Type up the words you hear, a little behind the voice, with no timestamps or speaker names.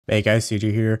Hey guys,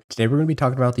 CJ here. Today we're going to be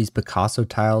talking about these Picasso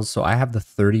tiles. So I have the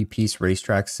 30-piece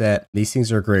racetrack set. These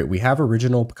things are great. We have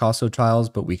original Picasso tiles,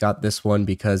 but we got this one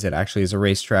because it actually is a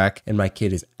racetrack and my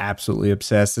kid is absolutely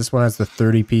obsessed. This one has the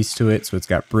 30-piece to it. So it's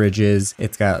got bridges,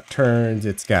 it's got turns,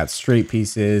 it's got straight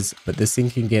pieces, but this thing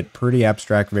can get pretty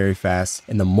abstract very fast.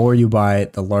 And the more you buy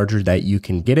it, the larger that you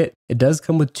can get it. It does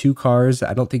come with 2 cars.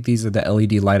 I don't think these are the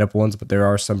LED light up ones, but there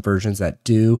are some versions that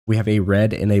do. We have a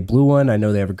red and a blue one. I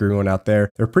know they have a green one out there.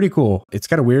 They're pretty cool. It's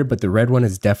kind of weird, but the red one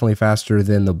is definitely faster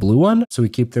than the blue one. So we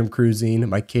keep them cruising.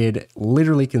 My kid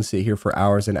literally can sit here for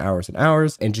hours and hours and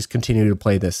hours and just continue to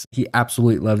play this. He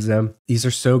absolutely loves them. These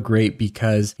are so great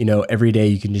because, you know, every day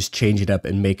you can just change it up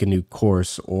and make a new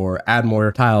course or add more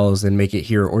tiles and make it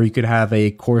here. Or you could have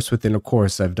a course within a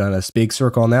course. I've done a big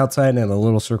circle on the outside and a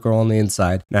little circle on the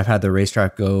inside. And I've had the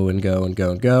racetrack go and go and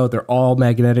go and go. They're all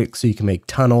magnetic, so you can make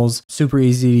tunnels. Super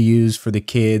easy to use for the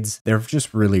kids. They're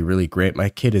just really, really great. My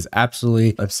kid is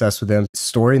absolutely obsessed with them.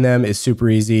 Storing them is super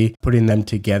easy. Putting them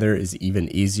together is even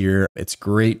easier. It's a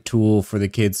great tool for the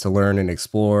kids to learn and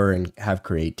explore and have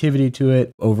creativity to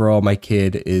it. Overall, my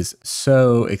kid is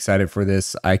so excited for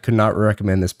this. I could not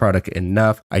recommend this product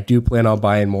enough. I do plan on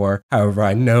buying more. However,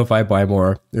 I know if I buy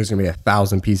more, there's gonna be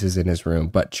 1,000 pieces in his room.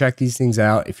 But check these things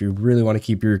out if you really want to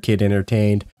keep your kid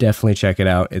entertained. Definitely check it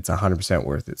out. It's 100%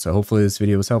 worth it. So hopefully this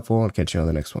video was helpful. I'll catch you on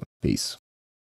the next one. Peace.